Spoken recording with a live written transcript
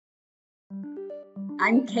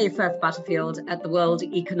I'm Kay Firth Butterfield at the World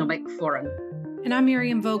Economic Forum. And I'm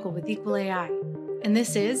Miriam Vogel with Equal AI. And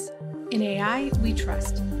this is In AI We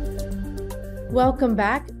Trust. Welcome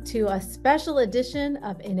back to a special edition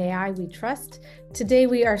of In AI We Trust. Today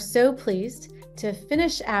we are so pleased to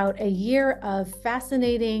finish out a year of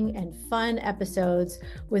fascinating and fun episodes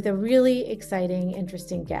with a really exciting,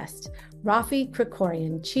 interesting guest, Raffi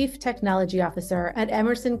Krikorian, Chief Technology Officer at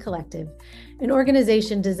Emerson Collective, an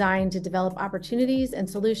organization designed to develop opportunities and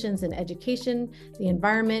solutions in education, the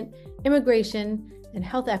environment, immigration, and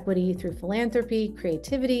health equity through philanthropy,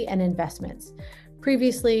 creativity, and investments.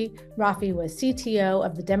 Previously, Raffi was CTO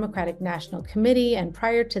of the Democratic National Committee, and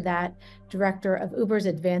prior to that, director of Uber's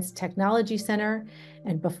Advanced Technology Center,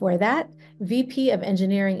 and before that, VP of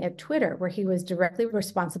Engineering at Twitter, where he was directly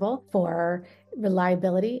responsible for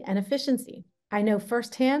reliability and efficiency. I know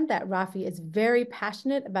firsthand that Raffi is very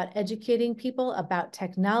passionate about educating people about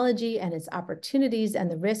technology and its opportunities and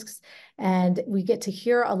the risks, and we get to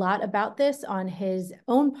hear a lot about this on his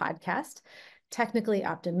own podcast, Technically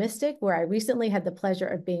Optimistic, where I recently had the pleasure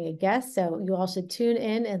of being a guest. So you all should tune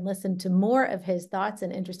in and listen to more of his thoughts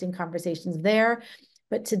and interesting conversations there.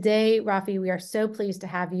 But today, Raffi, we are so pleased to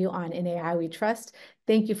have you on In AI We Trust.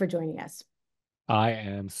 Thank you for joining us. I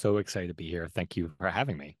am so excited to be here. Thank you for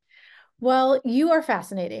having me. Well, you are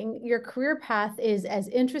fascinating. Your career path is as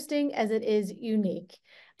interesting as it is unique.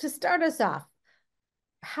 To start us off,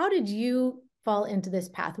 how did you fall into this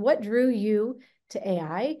path? What drew you to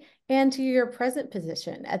AI and to your present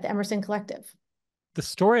position at the Emerson Collective? The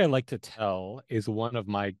story I like to tell is one of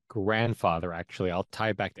my grandfather, actually. I'll tie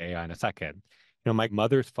it back to AI in a second. My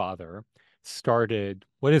mother's father started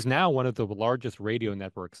what is now one of the largest radio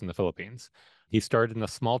networks in the Philippines. He started in a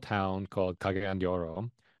small town called Cagayan de Oro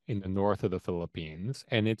in the north of the Philippines,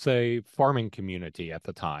 and it's a farming community at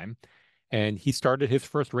the time. And he started his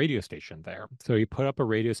first radio station there. So he put up a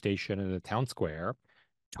radio station in the town square,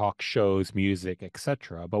 talk shows, music,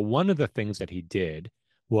 etc. But one of the things that he did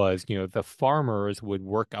was, the farmers would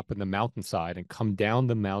work up in the mountainside and come down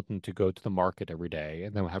the mountain to go to the market every day,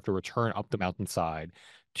 and then would have to return up the mountainside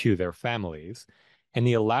to their families. And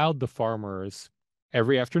he allowed the farmers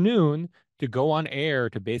every afternoon to go on air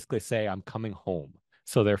to basically say, "I'm coming home."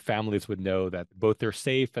 So their families would know that both they're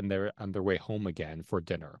safe and they're on their way home again for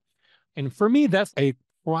dinner. And for me, that's a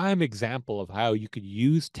prime example of how you could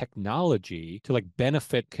use technology to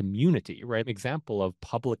benefit community, right? An example of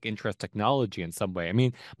public interest technology in some way. I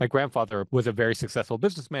mean, my grandfather was a very successful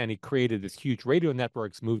businessman. He created this huge radio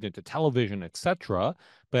networks, moved into television, etc.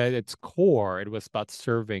 But at its core, it was about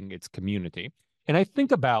serving its community. And I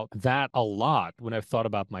think about that a lot when I've thought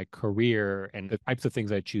about my career and the types of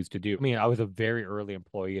things I choose to do. I mean, I was a very early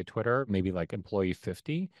employee at Twitter, maybe employee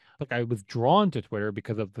 50. I was drawn to Twitter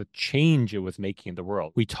because of the change it was making in the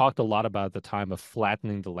world. We talked a lot about the time of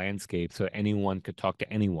flattening the landscape so anyone could talk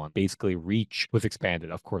to anyone. Basically, reach was expanded.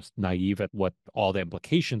 Of course, naive at what all the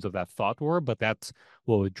implications of that thought were, but that's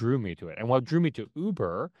what drew me to it. And what drew me to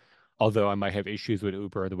Uber, although I might have issues with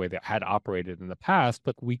Uber the way they had operated in the past,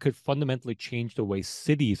 but we could fundamentally change the way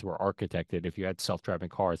cities were architected if you had self-driving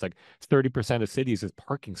cars. 30% of cities is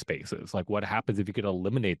parking spaces. What happens if you could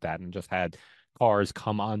eliminate that and just had cars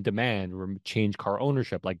come on demand, or change car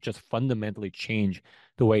ownership, just fundamentally change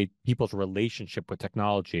the way people's relationship with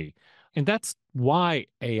technology. And that's why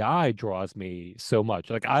AI draws me so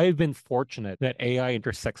much. I've been fortunate that AI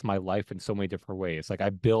intersects my life in so many different ways. I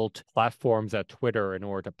built platforms at Twitter in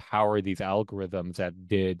order to power these algorithms that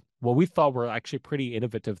did what we thought were actually pretty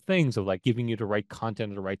innovative things of giving you the right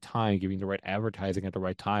content at the right time, giving the right advertising at the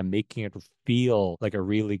right time, making it feel like a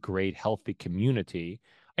really great, healthy community.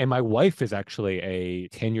 And my wife is actually a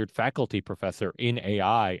tenured faculty professor in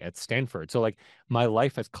AI at Stanford. So my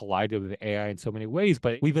life has collided with AI in so many ways,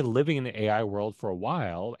 but we've been living in the AI world for a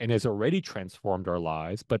while and has already transformed our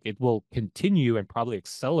lives, but it will continue and probably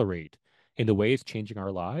accelerate in the way it's changing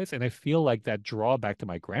our lives. And I feel like that drawback to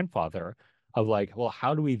my grandfather of well,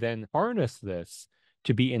 how do we then harness this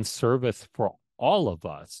to be in service for all of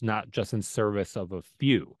us, not just in service of a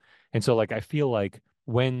few? And so I feel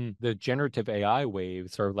when the generative AI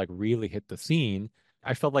wave sort of really hit the scene,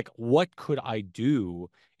 I felt what could I do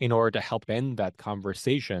in order to help end that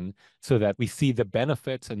conversation so that we see the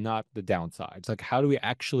benefits and not the downsides? How do we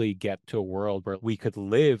actually get to a world where we could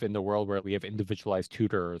live in the world where we have individualized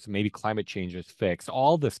tutors, maybe climate change is fixed,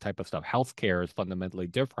 all this type of stuff. Healthcare is fundamentally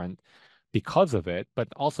different because of it, but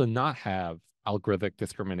also not have algorithmic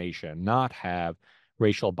discrimination, not have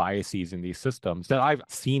racial biases in these systems that I've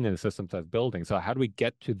seen in the systems I'm building. So how do we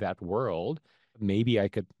get to that world? Maybe I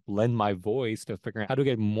could lend my voice to figure out how to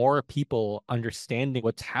get more people understanding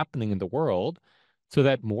what's happening in the world so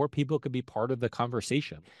that more people could be part of the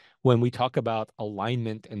conversation. When we talk about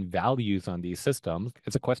alignment and values on these systems,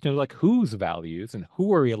 it's a question of like whose values and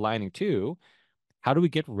who are we aligning to? How do we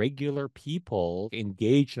get regular people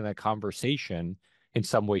engaged in that conversation in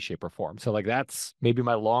some way, shape, or form? So like that's maybe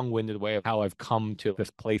my long-winded way of how I've come to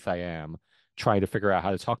this place I am, trying to figure out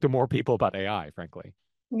how to talk to more people about AI, frankly.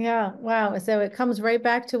 Yeah, wow. So it comes right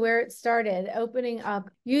back to where it started, opening up,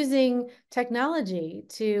 using technology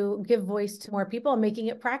to give voice to more people and making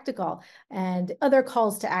it practical, and other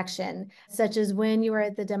calls to action, such as when you were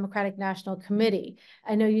at the Democratic National Committee.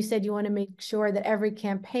 I know you said you want to make sure that every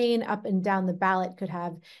campaign up and down the ballot could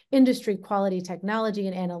have industry quality technology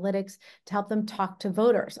and analytics to help them talk to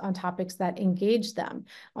voters on topics that engage them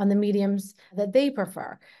on the mediums that they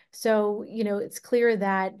prefer. So, it's clear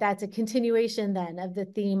that that's a continuation then of the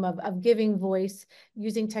theme of giving voice,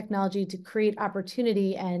 using technology to create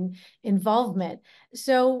opportunity and involvement.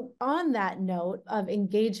 So on that note of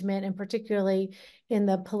engagement, and particularly in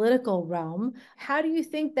the political realm, how do you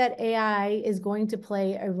think that AI is going to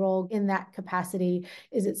play a role in that capacity?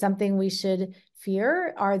 Is it something we should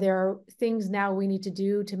fear? Are there things now we need to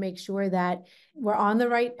do to make sure that we're on the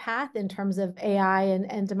right path in terms of AI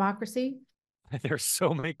and democracy? There's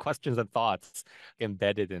so many questions and thoughts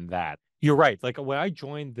embedded in that. You're right. Like when I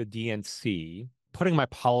joined the DNC, putting my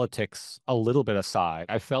politics a little bit aside,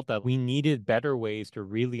 I felt that we needed better ways to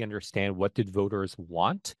really understand what did voters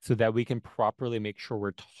want so that we can properly make sure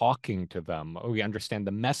we're talking to them, or we understand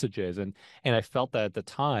the messages. And I felt that at the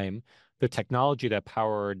time, the technology that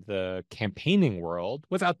powered the campaigning world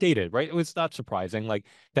was outdated, right? It was not surprising. Like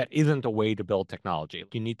that isn't a way to build technology.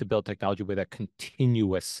 You need to build technology with a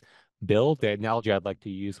continuous build. The analogy I'd like to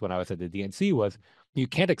use when I was at the DNC was you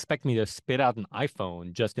can't expect me to spit out an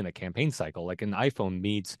iPhone just in a campaign cycle. Like an iPhone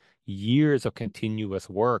needs years of continuous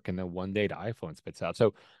work, and then one day the iPhone spits out.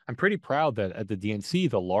 So I'm pretty proud that at the DNC,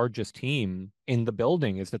 the largest team in the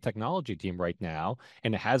building is the technology team right now,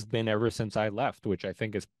 and it has been ever since I left, which I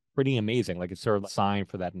think is pretty amazing. Like it's sort of a sign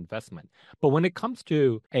for that investment. But when it comes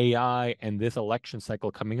to AI and this election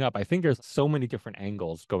cycle coming up, I think there's so many different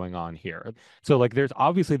angles going on here. So like there's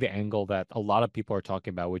obviously the angle that a lot of people are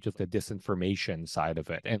talking about, which is the disinformation side of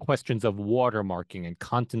it and questions of watermarking and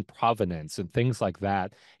content provenance and things like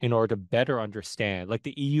that in order to better understand. Like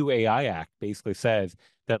the EU AI Act basically says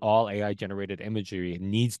that all AI generated imagery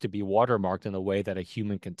needs to be watermarked in a way that a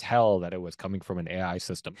human can tell that it was coming from an AI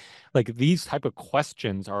system. Like these type of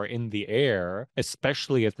questions are in the air,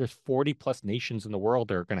 especially if there's 40 plus nations in the world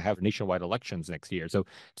that are going to have nationwide elections next year. So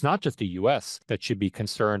it's not just the US that should be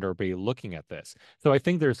concerned or be looking at this. So I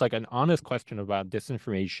think there's like an honest question about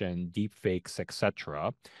disinformation, deep fakes,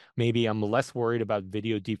 etc. Maybe I'm less worried about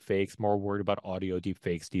video deep fakes, more worried about audio deep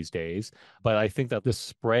fakes these days. But I think that the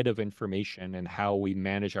spread of information and how we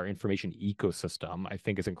manage our information ecosystem, I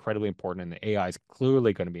think is incredibly important. And the AI is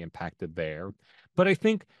clearly going to be impacted there. But I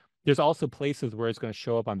think there's also places where it's going to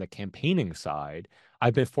show up on the campaigning side.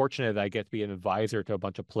 I've been fortunate that I get to be an advisor to a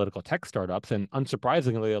bunch of political tech startups, and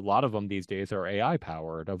unsurprisingly, a lot of them these days are AI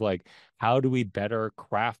powered. Of like, how do we better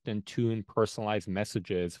craft and tune personalized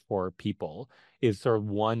messages for people? Is sort of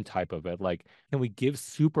one type of it. Like, can we give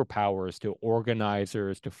superpowers to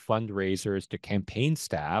organizers, to fundraisers, to campaign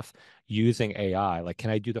staff using AI? Like, can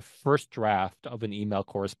I do the first draft of an email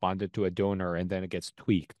correspondent to a donor and then it gets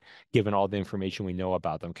tweaked, given all the information we know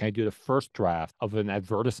about them? Can I do the first draft of an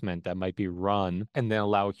advertisement that might be run and then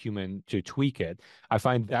allow a human to tweak it? I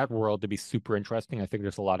find that world to be super interesting. I think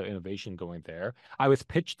there's a lot of innovation going there. I was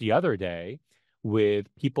pitched the other day with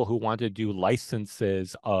people who want to do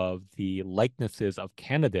licenses of the likenesses of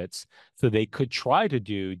candidates so they could try to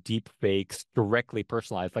do deep fakes directly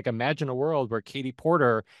personalized. Like imagine a world where Katie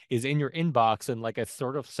Porter is in your inbox and like a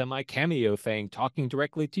sort of semi cameo thing talking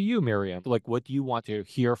directly to you, Miriam. Like what do you want to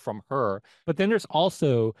hear from her? But then there's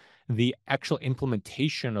also the actual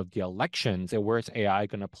implementation of the elections and where's AI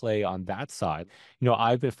going to play on that side.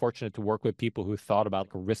 I've been fortunate to work with people who thought about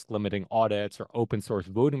risk limiting audits or open source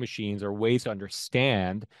voting machines or ways to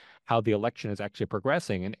understand how the election is actually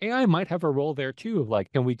progressing. And AI might have a role there too.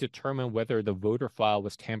 Like, can we determine whether the voter file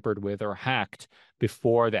was tampered with or hacked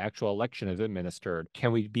before the actual election is administered?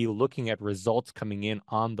 Can we be looking at results coming in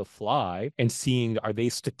on the fly and seeing, are they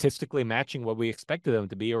statistically matching what we expected them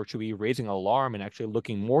to be, or should we be raising an alarm and actually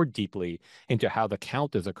looking more deeply into how the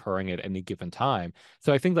count is occurring at any given time?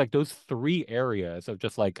 So I think like those three areas of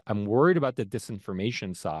just like, I'm worried about the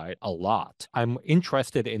disinformation side a lot. I'm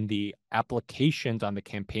interested in the applications on the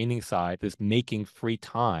campaigning campaigning side, this making free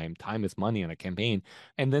time. Time is money in a campaign.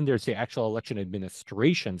 And then there's the actual election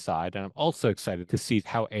administration side. And I'm also excited to see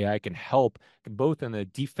how AI can help both in a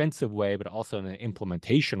defensive way, but also in an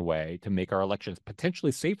implementation way to make our elections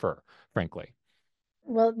potentially safer, frankly.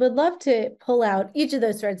 Well, would love to pull out each of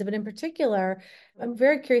those threads, but in particular, I'm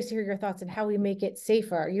very curious to hear your thoughts on how we make it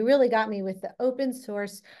safer. You really got me with the open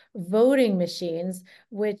source voting machines,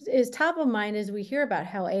 which is top of mind as we hear about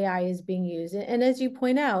how AI is being used. And as you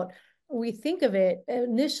point out, we think of it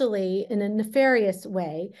initially in a nefarious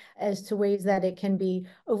way as to ways that it can be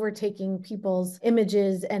overtaking people's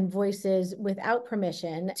images and voices without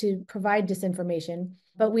permission to provide disinformation.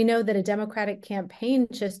 But we know that a Democratic campaign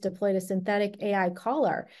just deployed a synthetic AI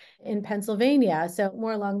caller in Pennsylvania. So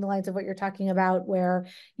more along the lines of what you're talking about, where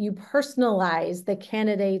you personalize the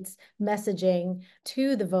candidate's messaging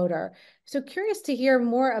to the voter. So curious to hear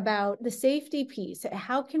more about the safety piece.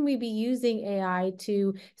 How can we be using AI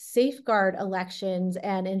to safeguard elections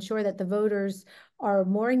and ensure that the voters are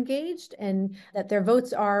more engaged and that their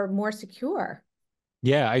votes are more secure?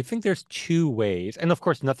 Yeah, I think there's two ways. And of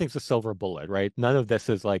course, nothing's a silver bullet, right? None of this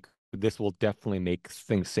is like, this will definitely make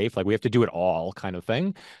things safe. Like we have to do it all kind of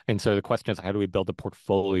thing. And so the question is, how do we build a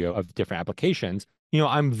portfolio of different applications?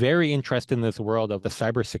 I'm very interested in this world of the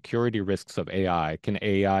cybersecurity risks of AI. Can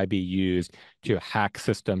AI be used to hack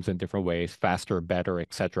systems in different ways, faster, better,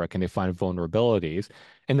 et cetera? Can they find vulnerabilities?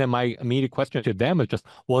 And then my immediate question to them is just,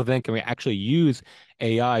 well, then can we actually use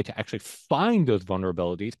AI to actually find those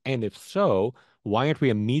vulnerabilities? And if so, why aren't we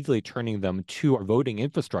immediately turning them to our voting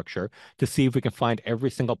infrastructure to see if we can find every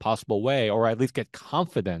single possible way, or at least get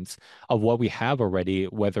confidence of what we have already,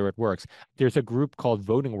 whether it works? There's a group called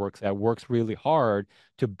Voting Works that works really hard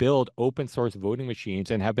to build open source voting machines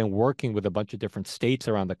and have been working with a bunch of different states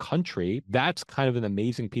around the country. That's kind of an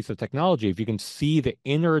amazing piece of technology. If you can see the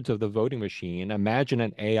innards of the voting machine, imagine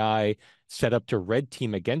an AI set up to red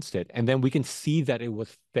team against it, and then we can see that it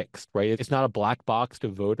was fixed, right? It's not a black box to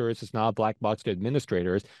voters, it's not a black box to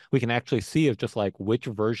administrators. We can actually see of just like which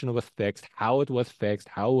version was fixed, how it was fixed,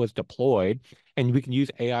 how it was deployed, and we can use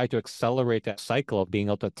AI to accelerate that cycle of being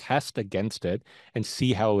able to test against it and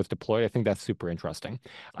see how it was deployed. I think that's super interesting.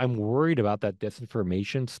 I'm worried about that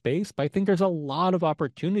disinformation space, but I think there's a lot of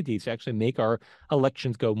opportunities to actually make our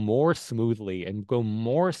elections go more smoothly and go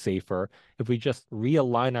more safer if we just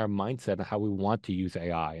realign our mindset on how we want to use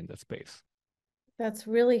AI in this space. That's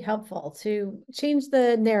really helpful to change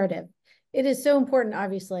the narrative. It is so important,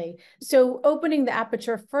 obviously. So opening the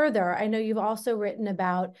aperture further, I know you've also written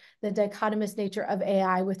about the dichotomous nature of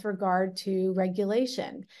AI with regard to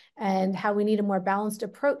regulation and how we need a more balanced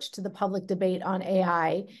approach to the public debate on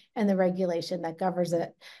AI and the regulation that governs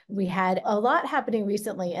it. We had a lot happening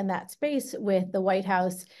recently in that space with the White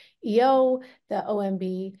House EO, the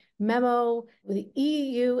OMB memo, the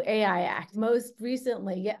EU AI Act, most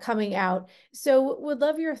recently coming out. So would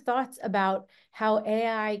love your thoughts about how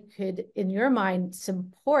AI could, in your mind,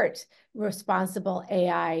 support responsible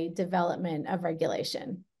AI development of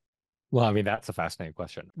regulation. Well, I mean, that's a fascinating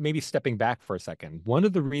question. Maybe stepping back for a second, one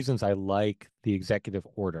of the reasons I like the executive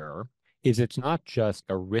order is it's not just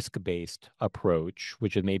a risk-based approach,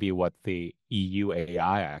 which is maybe what the EU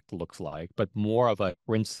AI Act looks like, but more of a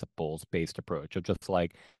principles-based approach of just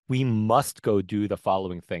like, we must go do the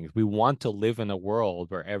following things. We want to live in a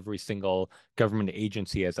world where every single government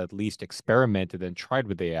agency has at least experimented and tried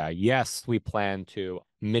with AI. Yes, we plan to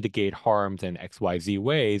mitigate harms in XYZ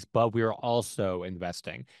ways, but we are also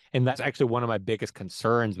investing. And that's actually one of my biggest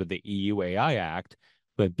concerns with the EU AI Act,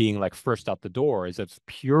 but being like first out the door, is it's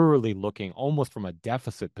purely looking almost from a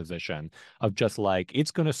deficit position of just like,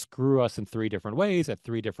 it's going to screw us in three different ways at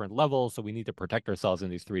three different levels. So we need to protect ourselves in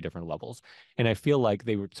these three different levels. And I feel like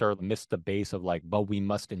they would sort of miss the base of like, but we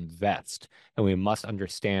must invest and we must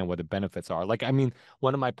understand what the benefits are. Like, I mean,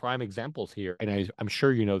 one of my prime examples here, and I'm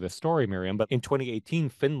sure you know this story, Miriam, but in 2018,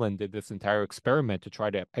 Finland did this entire experiment to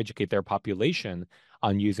try to educate their population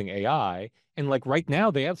on using AI. And like right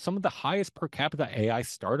now, they have some of the highest per capita AI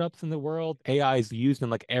startups in the world. AI is used in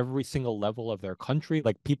like every single level of their country.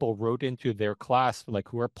 Like people wrote into their class, like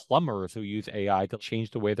who are plumbers who use AI to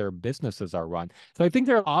change the way their businesses are run. So I think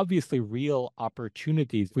there are obviously real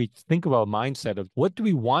opportunities. We think about a mindset of what do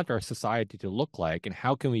we want our society to look like and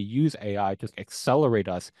how can we use AI to accelerate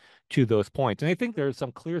us to those points. And I think there's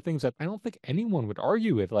some clear things that I don't think anyone would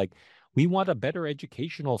argue with. Like, we want a better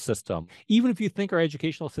educational system. Even if you think our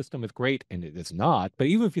educational system is great, and it is not, but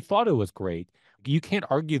even if you thought it was great, you can't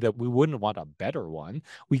argue that we wouldn't want a better one.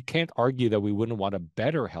 We can't argue that we wouldn't want a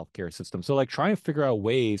better healthcare system. So like try and figure out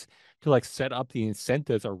ways to like set up the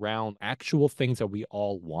incentives around actual things that we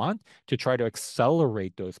all want to try to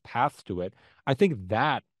accelerate those paths to it. I think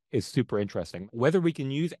that is super interesting. Whether we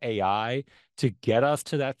can use AI to get us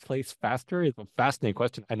to that place faster is a fascinating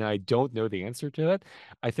question, and I don't know the answer to it.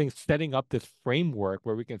 I think setting up this framework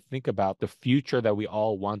where we can think about the future that we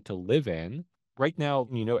all want to live in. Right now,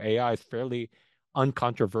 AI is fairly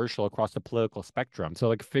uncontroversial across the political spectrum. So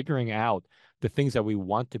like figuring out the things that we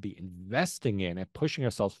want to be investing in and pushing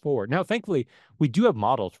ourselves forward. Now, thankfully, we do have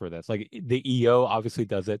models for this. Like the EO obviously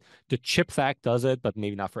does it. The CHIPS Act does it, but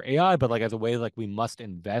maybe not for AI, but like as a way like we must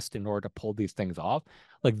invest in order to pull these things off.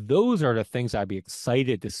 Like those are the things I'd be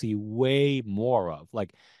excited to see way more of.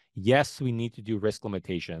 Like, yes, we need to do risk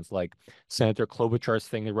limitations. Like Senator Klobuchar's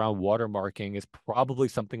thing around watermarking is probably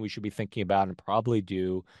something we should be thinking about and probably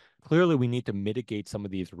do. Clearly, we need to mitigate some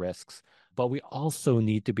of these risks, but we also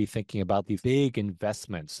need to be thinking about these big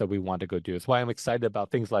investments that we want to go do. That's why I'm excited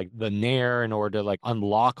about things like the NAIR in order to like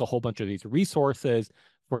unlock a whole bunch of these resources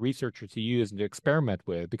for researchers to use and to experiment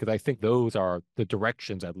with, because I think those are the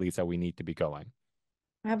directions at least that we need to be going.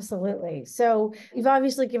 Absolutely. So you've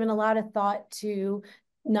obviously given a lot of thought to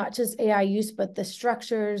not just AI use, but the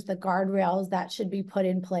structures, the guardrails that should be put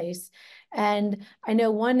in place. And I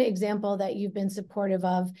know one example that you've been supportive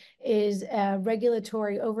of is a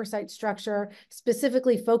regulatory oversight structure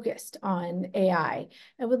specifically focused on AI.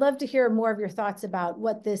 I would love to hear more of your thoughts about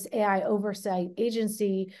what this AI oversight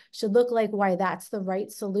agency should look like, why that's the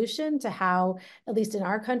right solution to how, at least in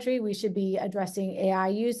our country, we should be addressing AI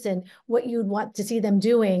use, and what you'd want to see them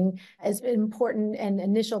doing as an important and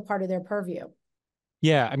initial part of their purview.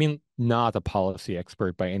 Yeah, I mean, not a policy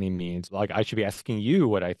expert by any means. Like, I should be asking you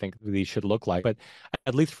what I think these should look like. But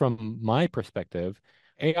at least from my perspective,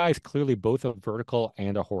 AI is clearly both a vertical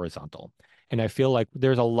and a horizontal. And I feel like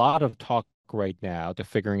there's a lot of talk right now to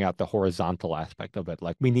figuring out the horizontal aspect of it.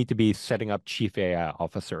 Like, we need to be setting up chief AI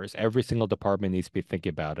officers. Every single department needs to be thinking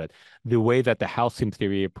about it. The way that the House seems to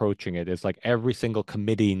be approaching it is like every single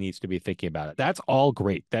committee needs to be thinking about it. That's all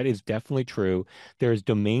great. That is definitely true. There's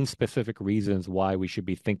domain specific reasons why we should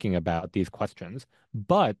be thinking about these questions.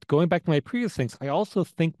 But going back to my previous things, I also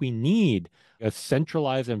think we need a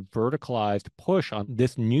centralized and verticalized push on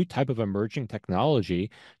this new type of emerging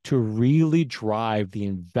technology to really drive the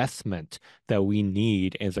investment that we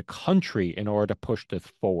need as a country in order to push this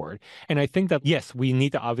forward. And I think that, yes, we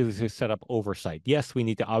need to obviously set up oversight. Yes, we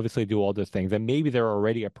need to obviously do all those things. And maybe there are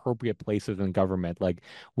already appropriate places in government, like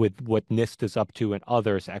with what NIST is up to and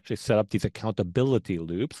others, to actually set up these accountability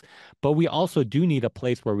loops. But we also do need a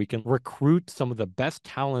place where we can recruit some of the best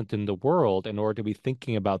talent in the world in order to be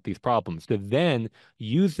thinking about these problems, to then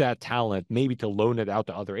use that talent maybe to loan it out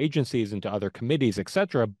to other agencies and to other committees, et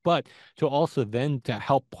cetera, but to also then to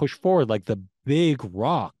help push forward like the big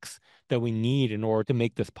rocks that we need in order to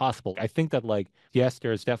make this possible. I think that, like, yes,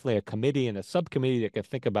 there's definitely a committee and a subcommittee that can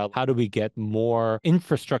think about how do we get more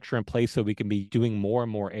infrastructure in place so we can be doing more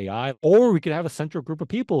and more AI, or we could have a central group of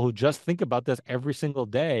people who just think about this every single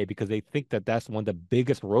day because they think that that's one of the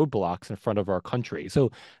biggest roadblocks in front of our country.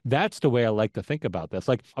 So that's the way I like to think about this.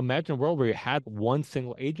 Like, imagine a world where you had one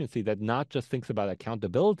single agency that not just thinks about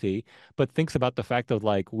accountability, but thinks about the fact of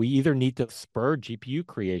like, we either need to spur GPU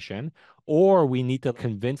creation or we need to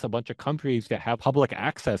convince a bunch of countries to have public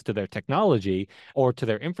access to their technology or to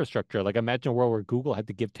their infrastructure. Like, imagine a world where Google had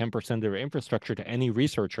to give 10% of their infrastructure to any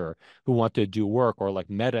researcher who wanted to do work, or like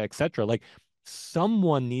Meta, et cetera. Like,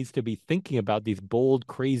 someone needs to be thinking about these bold,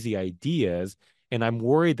 crazy ideas. And I'm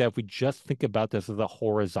worried that if we just think about this as a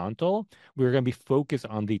horizontal, we're going to be focused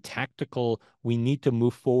on the tactical. We need to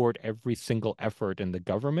move forward every single effort in the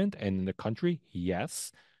government and in the country.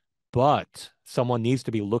 Yes. But someone needs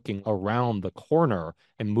to be looking around the corner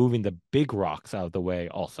and moving the big rocks out of the way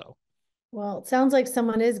also. Well, it sounds like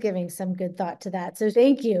someone is giving some good thought to that. So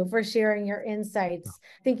thank you for sharing your insights,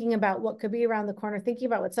 thinking about what could be around the corner, thinking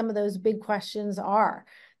about what some of those big questions are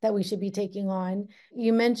that we should be taking on.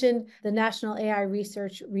 You mentioned the National AI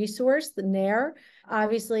Research Resource, the NAIR,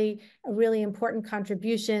 obviously a really important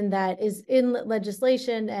contribution that is in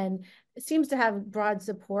legislation and seems to have broad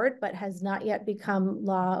support, but has not yet become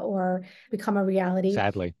law or become a reality.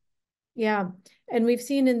 Sadly. Yeah. And we've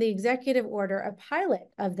seen in the executive order a pilot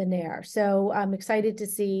of the NAIR. So I'm excited to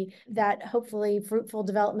see that hopefully fruitful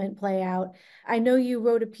development play out. I know you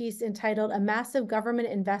wrote a piece entitled "A Massive Government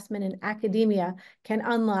Investment in Academia Can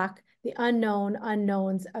Unlock the Unknown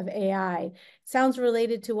Unknowns of AI." Sounds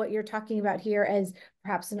related to what you're talking about here as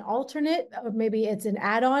perhaps an alternate, or maybe it's an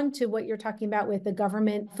add-on to what you're talking about with the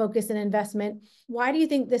government focus and investment. Why do you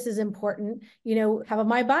think this is important? You know, have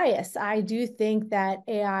my bias. I do think that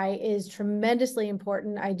AI is tremendously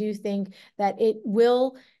important. I do think that it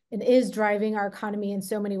will and is driving our economy in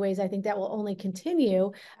so many ways. I think that will only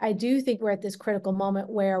continue. I do think we're at this critical moment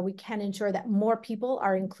where we can ensure that more people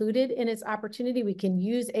are included in its opportunity. We can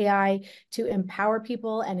use AI to empower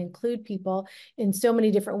people and include people in so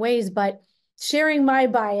many different ways. But sharing my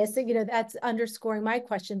bias, that's underscoring my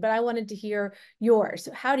question, but I wanted to hear yours.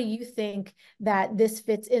 How do you think that this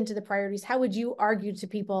fits into the priorities? How would you argue to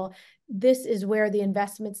people this is where the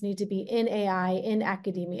investments need to be in AI, in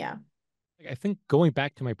academia? I think going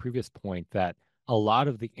back to my previous point that a lot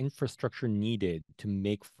of the infrastructure needed to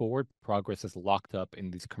make forward progress is locked up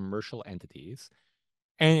in these commercial entities.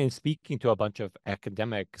 And in speaking to a bunch of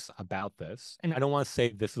academics about this, and I don't want to say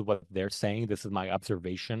this is what they're saying, this is my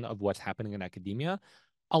observation of what's happening in academia,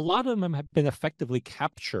 a lot of them have been effectively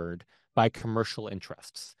captured by commercial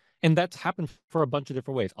interests. And that's happened for a bunch of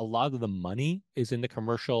different ways. A lot of the money is in the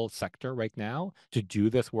commercial sector right now to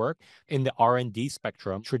do this work. In the R&D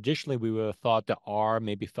spectrum, traditionally we would have thought the R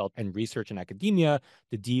maybe felt in research and academia,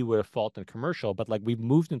 the D would have felt in commercial, but like we've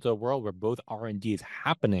moved into a world where both R&D is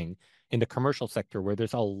happening in the commercial sector where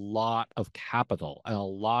there's a lot of capital and a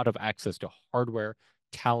lot of access to hardware,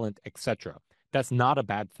 talent, etc. That's not a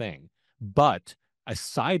bad thing. But a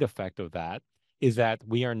side effect of that is that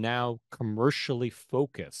we are now commercially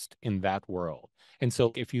focused in that world. And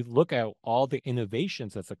so if you look at all the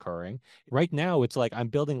innovations that's occurring, right now it's like I'm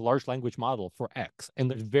building large language model for X, and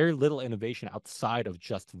there's very little innovation outside of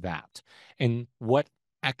just that. And what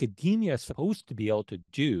academia is supposed to be able to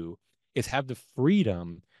do is have the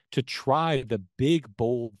freedom to try the big,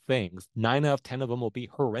 bold things. 9 out of 10 of them will be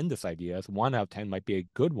horrendous ideas. 1 out of 10 might be a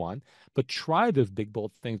good one, but try those big,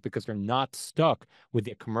 bold things because they're not stuck with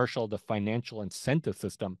the commercial, the financial incentive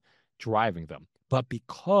system driving them. But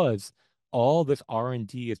because all this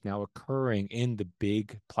R&D is now occurring in the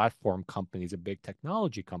big platform companies, the big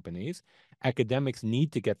technology companies, academics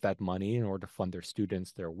need to get that money in order to fund their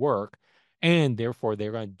students, their work, and therefore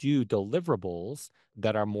they're going to do deliverables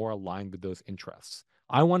that are more aligned with those interests.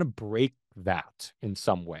 I want to break that in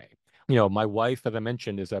some way. My wife, as I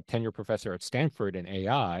mentioned, is a tenure professor at Stanford in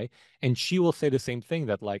AI, and she will say the same thing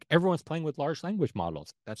that like everyone's playing with large language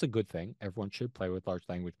models. That's a good thing. Everyone should play with large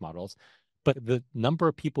language models. But the number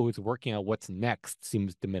of people who's working on what's next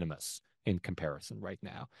seems de minimis in comparison right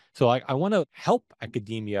now. So I want to help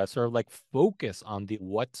academia sort of like focus on the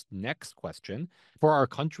what's next question for our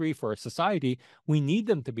country, for our society. We need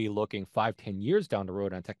them to be looking 5, 10 years down the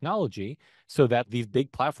road on technology so that these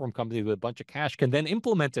big platform companies with a bunch of cash can then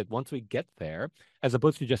implement it once we get there, as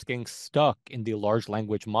opposed to just getting stuck in the large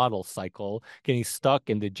language model cycle, getting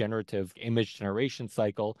stuck in the generative image generation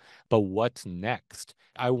cycle. But what's next?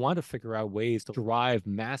 I want to figure out ways to drive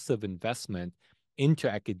massive investment into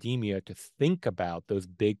academia to think about those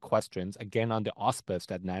big questions, again, on the auspice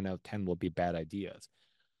that 9 out of 10 will be bad ideas.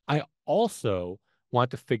 I also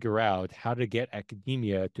want to figure out how to get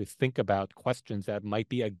academia to think about questions that might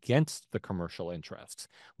be against the commercial interests,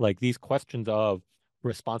 like these questions of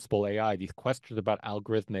responsible AI, these questions about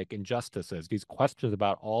algorithmic injustices, these questions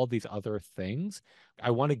about all these other things.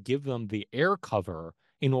 I want to give them the air cover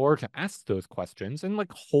in order to ask those questions and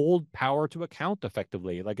like hold power to account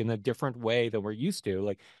effectively, like in a different way than we're used to,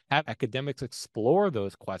 like have academics explore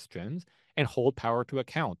those questions and hold power to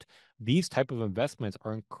account. These type of investments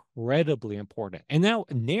are incredibly important. And now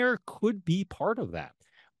NAIR could be part of that.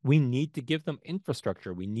 We need to give them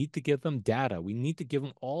infrastructure. We need to give them data. We need to give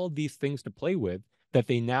them all of these things to play with that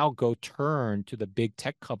they now go turn to the big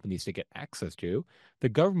tech companies to get access to. The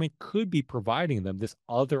government could be providing them this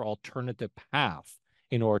other alternative path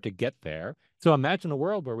in order to get there. So imagine a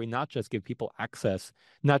world where we not just give people access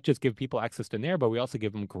to NAIR, but we also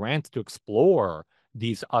give them grants to explore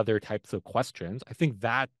these other types of questions. I think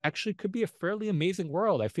that actually could be a fairly amazing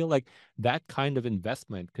world. I feel like that kind of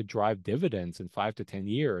investment could drive dividends in 5 to 10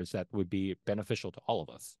 years that would be beneficial to all of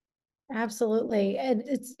us. Absolutely. And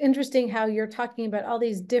it's interesting how you're talking about all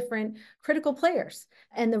these different critical players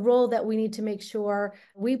and the role that we need to make sure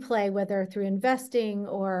we play, whether through investing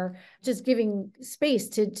or just giving space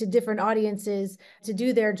to different audiences to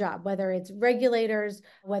do their job, whether it's regulators,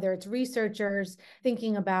 whether it's researchers,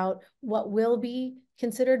 thinking about what will be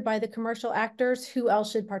considered by the commercial actors, who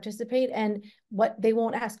else should participate, and what they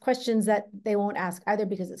won't ask, questions that they won't ask, either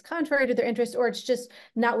because it's contrary to their interest or it's just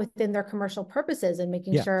not within their commercial purposes, and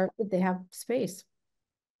making sure that they have space.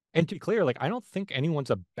 And to be clear, like I don't think anyone's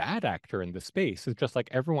a bad actor in the space. It's just like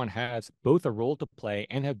everyone has both a role to play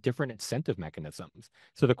and have different incentive mechanisms.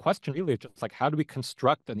 So the question really is just like, how do we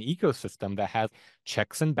construct an ecosystem that has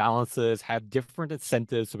checks and balances, have different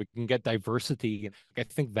incentives so we can get diversity? I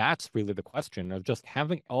think that's really the question of just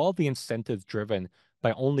having all the incentives driven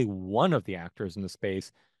by only one of the actors in the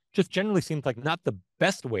space just generally seems like not the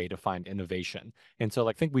best way to find innovation. And so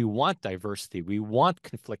like, I think we want diversity, we want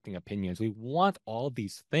conflicting opinions, we want all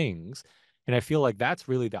these things. And I feel like that's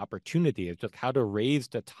really the opportunity, is just how to raise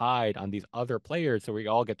the tide on these other players so we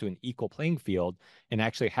all get to an equal playing field and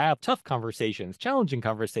actually have tough conversations, challenging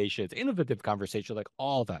conversations, innovative conversations, like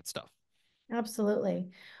all that stuff. Absolutely.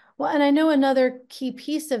 Well, and I know another key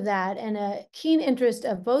piece of that and a keen interest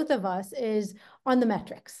of both of us is on the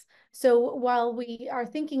metrics. So while we are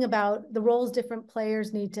thinking about the roles different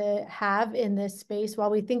players need to have in this space, while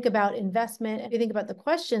we think about investment and we think about the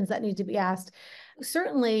questions that need to be asked,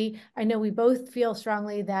 certainly I know we both feel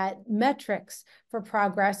strongly that metrics for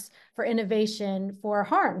progress, for innovation, for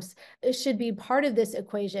harms should be part of this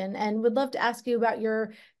equation. And would love to ask you about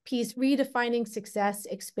your piece, Redefining Success,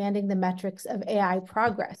 Expanding the Metrics of AI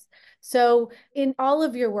Progress. So in all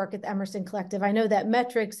of your work at the Emerson Collective, I know that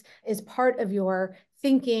metrics is part of your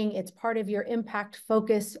thinking, it's part of your impact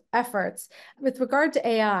focus efforts. With regard to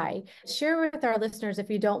AI, share with our listeners, if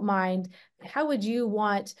you don't mind, how would you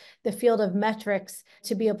want the field of metrics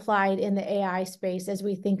to be applied in the AI space as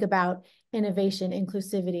we think about innovation,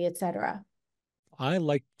 inclusivity, et cetera? I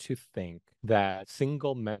like to think that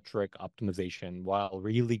single metric optimization, while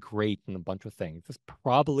really great in a bunch of things, is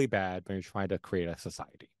probably bad when you're trying to create a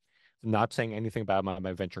society. Not saying anything bad about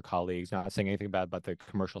my venture colleagues, not saying anything bad about the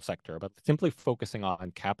commercial sector, but simply focusing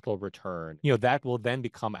on capital return. That will then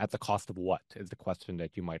become at the cost of what is the question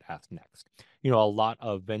that you might ask next. A lot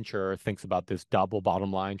of venture thinks about this double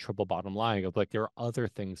bottom line, triple bottom line of like there are other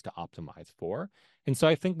things to optimize for. And so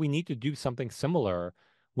I think we need to do something similar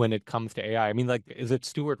when it comes to AI. I mean, like, is it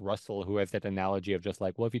Stuart Russell who has that analogy of just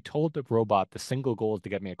like, well, if you told the robot the single goal is to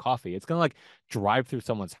get me a coffee, it's going to like drive through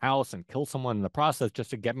someone's house and kill someone in the process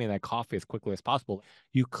just to get me that coffee as quickly as possible.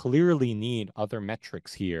 You clearly need other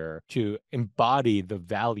metrics here to embody the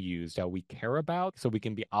values that we care about so we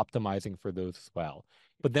can be optimizing for those as well.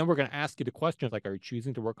 But then we're going to ask you the questions like, are you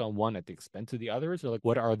choosing to work on one at the expense of the others? Or like,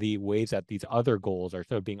 what are the ways that these other goals are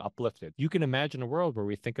sort of being uplifted? You can imagine a world where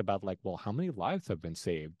we think about like, well, how many lives have been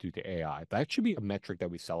saved due to AI? That should be a metric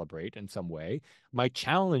that we celebrate in some way. My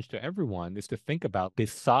challenge to everyone is to think about,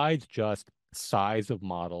 besides just size of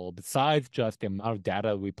model, besides just the amount of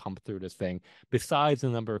data we pump through this thing, besides the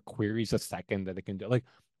number of queries a second that it can do, like,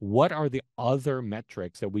 what are the other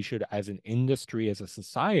metrics that we should, as an industry, as a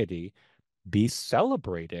society, be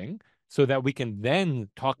celebrating so that we can then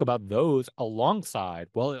talk about those alongside,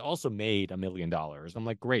 well, it also made $1 million. I'm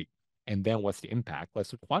like, great. And then what's the impact?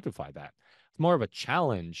 Let's quantify that. It's more of a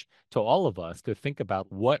challenge to all of us to think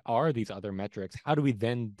about what are these other metrics? How do we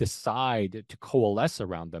then decide to coalesce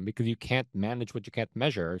around them? Because you can't manage what you can't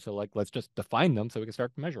measure. So like, let's just define them so we can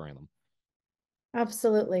start measuring them.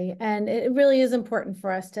 Absolutely. And it really is important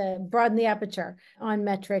for us to broaden the aperture on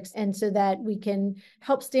metrics, and so that we can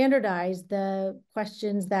help standardize the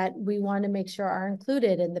questions that we want to make sure are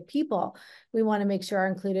included, and the people we want to make sure are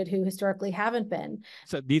included who historically haven't been.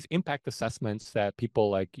 So these impact assessments that people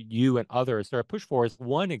like you and others are push for is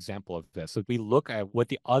one example of this. So we look at what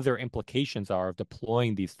the other implications are of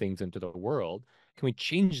deploying these things into the world. Can we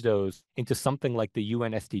change those into something like the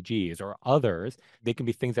UN SDGs or others? They can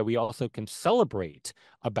be things that we also can celebrate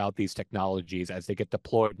about these technologies as they get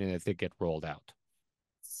deployed and as they get rolled out.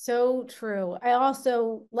 So true. I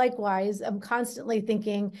also, likewise, am constantly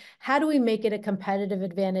thinking, how do we make it a competitive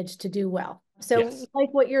advantage to do well? So Yes. like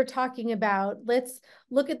what you're talking about, let's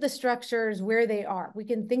look at the structures where they are. We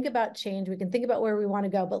can think about change. We can think about where we want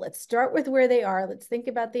to go, but let's start with where they are. Let's think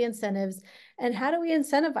about the incentives and how do we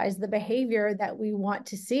incentivize the behavior that we want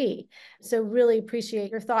to see? So really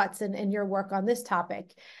appreciate your thoughts and your work on this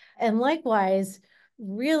topic. And likewise,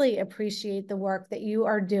 really appreciate the work that you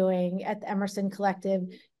are doing at the Emerson Collective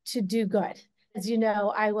to do good. As you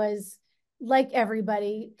know, I was, like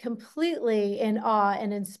everybody, completely in awe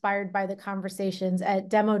and inspired by the conversations at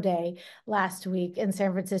Demo Day last week in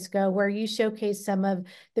San Francisco, where you showcased some of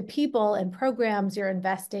the people and programs you're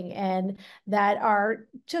investing in that are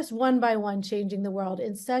just one by one changing the world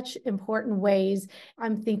in such important ways.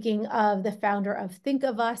 I'm thinking of the founder of Think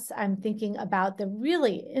of Us. I'm thinking about the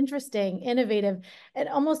really interesting, innovative, and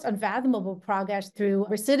almost unfathomable progress through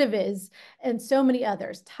Recidiviz and so many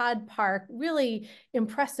others. Todd Park, really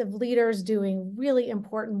impressive leaders doing really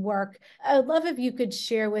important work. I'd love if you could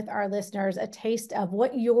share with our listeners a taste of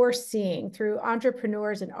what you're seeing through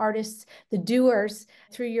entrepreneurs and artists, the doers,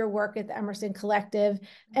 through your work at the Emerson Collective.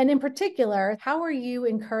 And in particular, how are you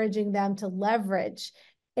encouraging them to leverage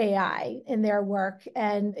AI in their work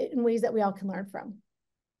and in ways that we all can learn from?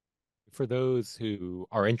 For those who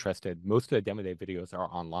are interested, most of the demo day videos are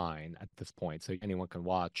online at this point. So anyone can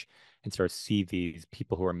watch and sort of see these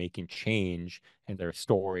people who are making change and their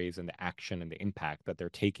stories and the action and the impact that they're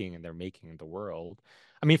taking and they're making in the world.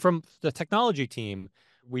 I mean, from the technology team,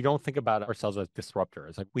 we don't think about ourselves as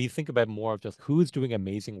disruptors. Like we think about more of just who's doing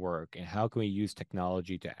amazing work and how can we use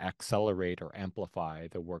technology to accelerate or amplify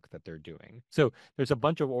the work that they're doing. So there's a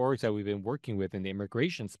bunch of orgs that we've been working with in the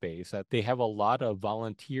immigration space that they have a lot of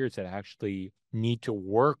volunteers that actually need to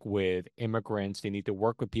work with immigrants. They need to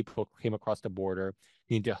work with people who came across the border.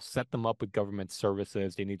 They need to set them up with government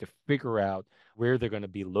services. They need to figure out where they're going to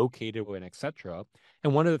be located and et cetera.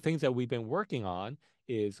 And one of the things that we've been working on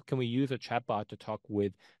is can we use a chatbot to talk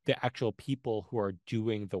with the actual people who are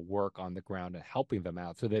doing the work on the ground and helping them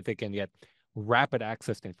out so that they can get rapid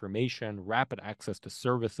access to information, rapid access to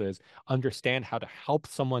services, understand how to help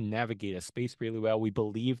someone navigate a space really well. We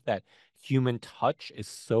believe that human touch is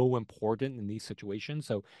so important in these situations.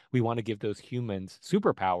 So we want to give those humans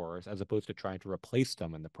superpowers as opposed to trying to replace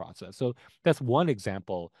them in the process. So that's one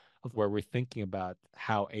example of where we're thinking about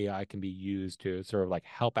how AI can be used to sort of like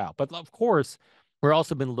help out. But of course, we're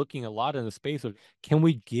also been looking a lot in the space of can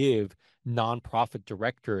we give nonprofit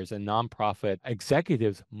directors and nonprofit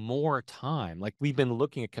executives more time? Like we've been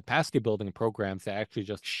looking at capacity building programs that actually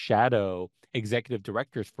just shadow executive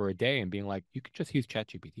directors for a day and being like, you could just use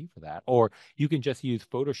ChatGPT for that, or you can just use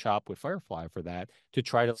Photoshop with Firefly for that to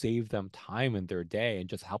try to save them time in their day and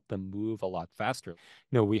just help them move a lot faster.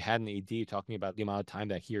 We had an ED talking about the amount of time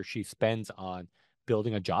that he or she spends on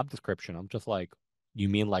building a job description. I'm just like, you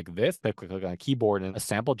mean like this? They click on a keyboard and a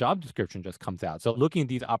sample job description just comes out. So looking at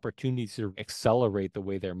these opportunities to accelerate the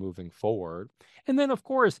way they're moving forward. And then, of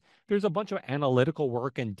course, there's a bunch of analytical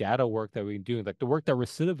work and data work that we do, like the work that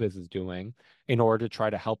Recidivists is doing in order to try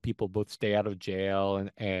to help people both stay out of jail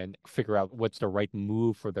and figure out what's the right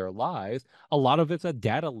move for their lives. A lot of it's a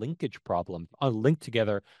data linkage problem, link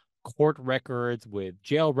together court records with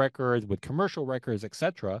jail records, with commercial records,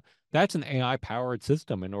 etc. That's an AI powered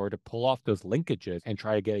system in order to pull off those linkages and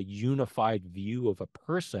try to get a unified view of a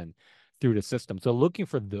person through the system. So looking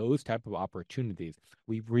for those type of opportunities,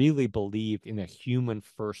 we really believe in a human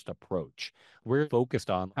first approach. We're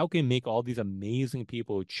focused on how can we make all these amazing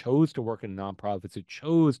people who chose to work in nonprofits, who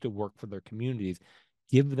chose to work for their communities,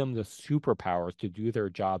 give them the superpowers to do their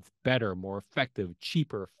jobs better, more effective,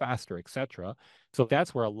 cheaper, faster, etc. So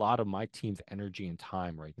that's where a lot of my team's energy and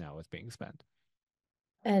time right now is being spent.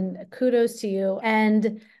 And kudos to you.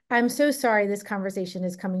 And I'm so sorry this conversation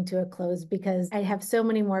is coming to a close because I have so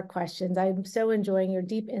many more questions. I'm so enjoying your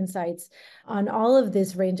deep insights on all of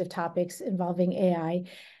this range of topics involving AI.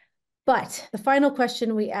 But the final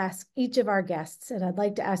question we ask each of our guests, and I'd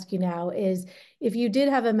like to ask you now, is if you did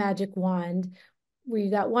have a magic wand where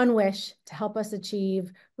you got one wish to help us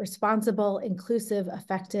achieve responsible, inclusive,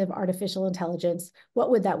 effective artificial intelligence,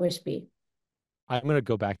 what would that wish be? I'm going to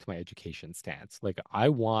go back to my education stance. Like, I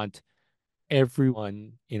want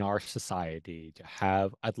everyone in our society to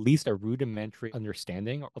have at least a rudimentary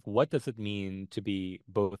understanding of what does it mean to be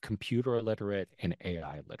both computer literate and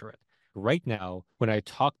AI literate. Right now, when I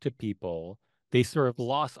talk to people, they sort of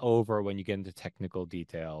gloss over when you get into technical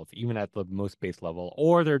details, even at the most base level,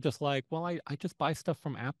 or they're just like, well, I just buy stuff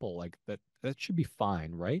from Apple. Like that should be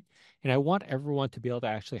fine, right? And I want everyone to be able to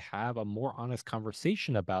actually have a more honest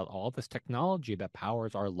conversation about all this technology that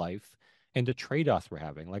powers our life and the trade-offs we're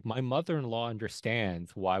having. Like my mother-in-law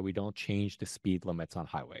understands why we don't change the speed limits on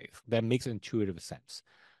highways. That makes intuitive sense.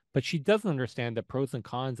 But she doesn't understand the pros and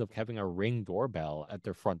cons of having a Ring doorbell at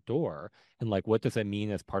their front door and like what does that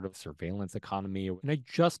mean as part of surveillance economy. And I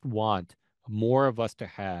just want more of us to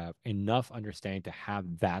have enough understanding to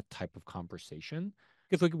have that type of conversation.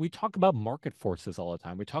 Because like we talk about market forces all the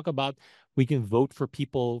time. We talk about we can vote for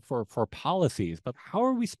people for policies, but how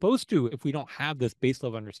are we supposed to if we don't have this base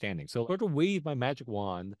level understanding? So sort of wave my magic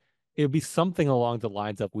wand, it would be something along the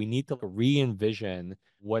lines of we need to re-envision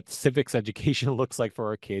what civics education looks like for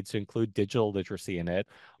our kids to include digital literacy in it.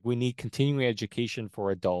 We need continuing education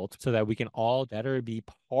for adults so that we can all better be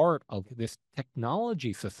part of this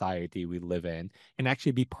technology society we live in and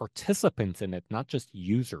actually be participants in it, not just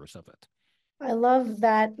users of it. I love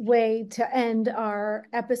that way to end our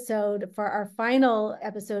episode for our final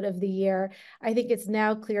episode of the year. I think it's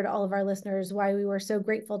now clear to all of our listeners why we were so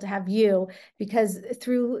grateful to have you, because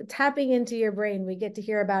through tapping into your brain, we get to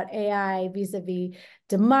hear about AI vis-a-vis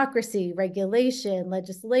democracy, regulation,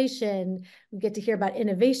 legislation. We get to hear about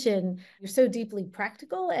innovation. You're so deeply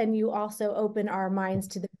practical, and you also open our minds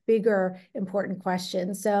to the bigger, important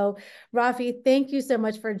questions. So, Raffi, thank you so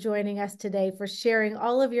much for joining us today, for sharing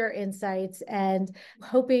all of your insights, and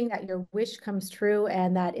hoping that your wish comes true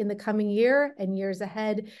and that in the coming year and years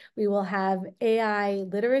ahead, we will have AI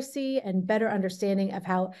literacy and better understanding of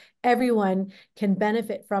how everyone can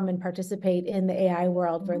benefit from and participate in the AI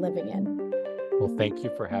world we're living in. Well, thank you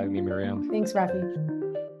for having me, Miriam. Thanks, Raffi.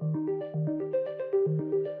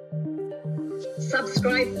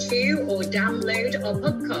 Subscribe to or download our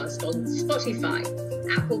podcast on Spotify,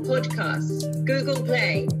 Apple Podcasts, Google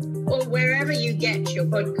Play, or wherever you get your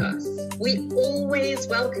podcasts. We always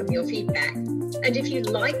welcome your feedback. And if you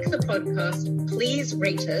like the podcast, please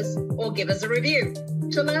rate us or give us a review.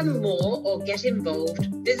 To learn more or get involved,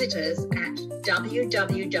 visit us at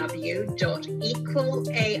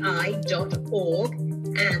www.equalai.org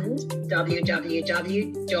and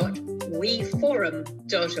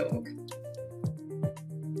www.weforum.org.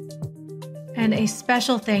 And a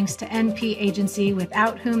special thanks to NP Agency,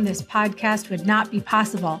 without whom this podcast would not be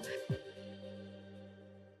possible.